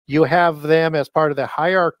you have them as part of the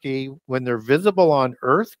hierarchy when they're visible on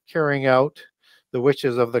earth, carrying out the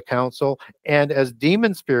wishes of the council, and as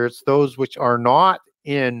demon spirits, those which are not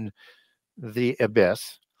in the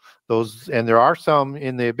abyss. Those, and there are some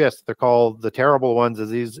in the abyss. They're called the terrible ones,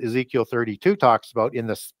 as Ezekiel 32 talks about, in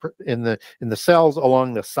the cells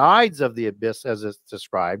along the sides of the abyss, as it's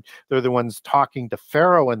described. They're the ones talking to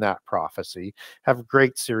Pharaoh in that prophecy. Have a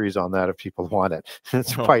great series on that if people want it.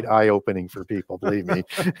 It's quite eye-opening for people, believe me.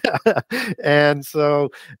 And so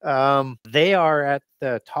they are at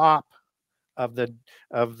the top of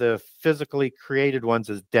the physically created ones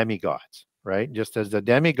as demigods. Right? Just as the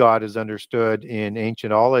demigod is understood in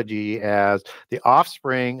ancientology as the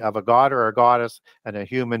offspring of a god or a goddess and a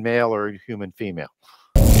human male or a human female.